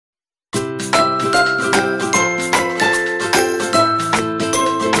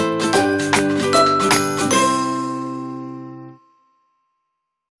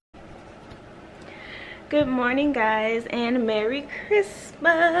morning, guys, and Merry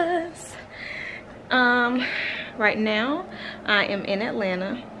Christmas. Right now I am in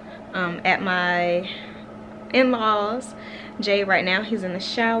Atlanta at my in-laws. Jay right now, he's in the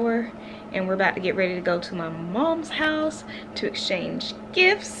shower, and we're about to get ready to go to my mom's house to exchange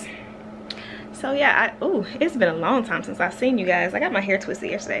gifts. So yeah, it's been a long time since I've seen you guys. I got my hair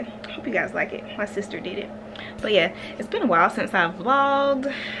twisted yesterday. Hope you guys like it. My sister did it. But yeah, it's been a while since I've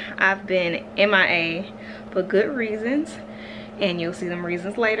vlogged. I've been MIA for good reasons, and you'll see them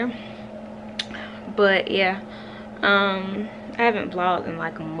reasons later. But yeah, I haven't vlogged in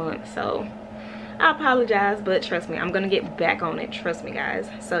like a month, so I apologize, but trust me, I'm gonna get back on it. Trust me, guys.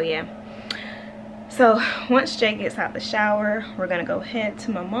 So yeah. So once Jay gets out the shower, we're gonna go head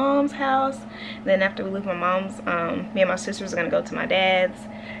to my mom's house. Then after we leave my mom's, me and my sisters are gonna go to my dad's,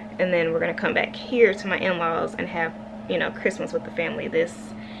 and then we're gonna come back here to my in-laws and have, you know, Christmas with the family this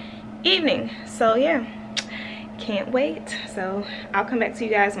evening. So yeah, can't wait. So I'll come back to you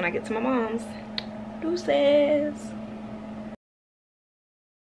guys when I get to my mom's. Deuces.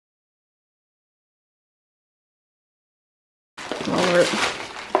 Lord.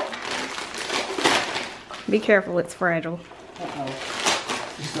 Be careful, it's fragile.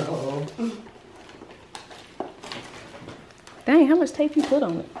 Dang, how much tape you put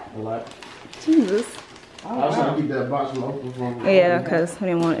on it? A lot. Jesus. I was trying to keep that box from open from. Yeah, because we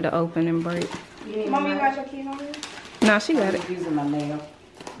didn't want it to open and break. Mommy, you got your key on you? No, she got it. I'm using my nail.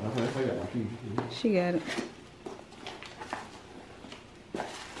 Okay, I got my key. She got it.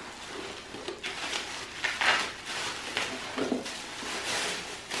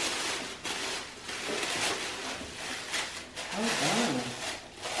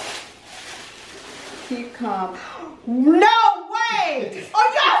 He come. No way! Are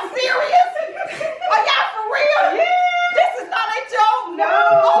y'all serious? Are y'all for real? Yeah. This is not a joke. No.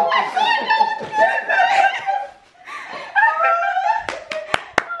 Oh my goodness.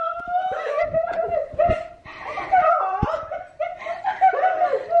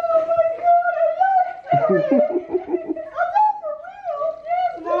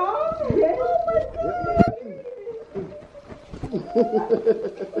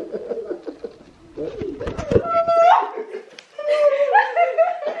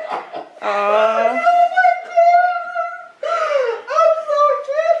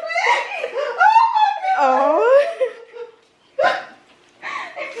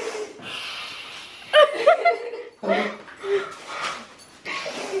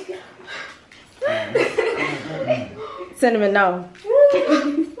 Cinnamon, no.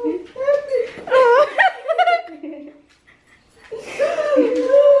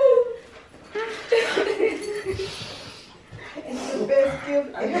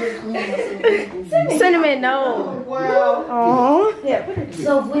 Cinnamon, no. Wow. Oh. Yeah.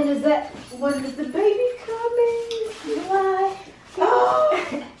 So when is that? When is the baby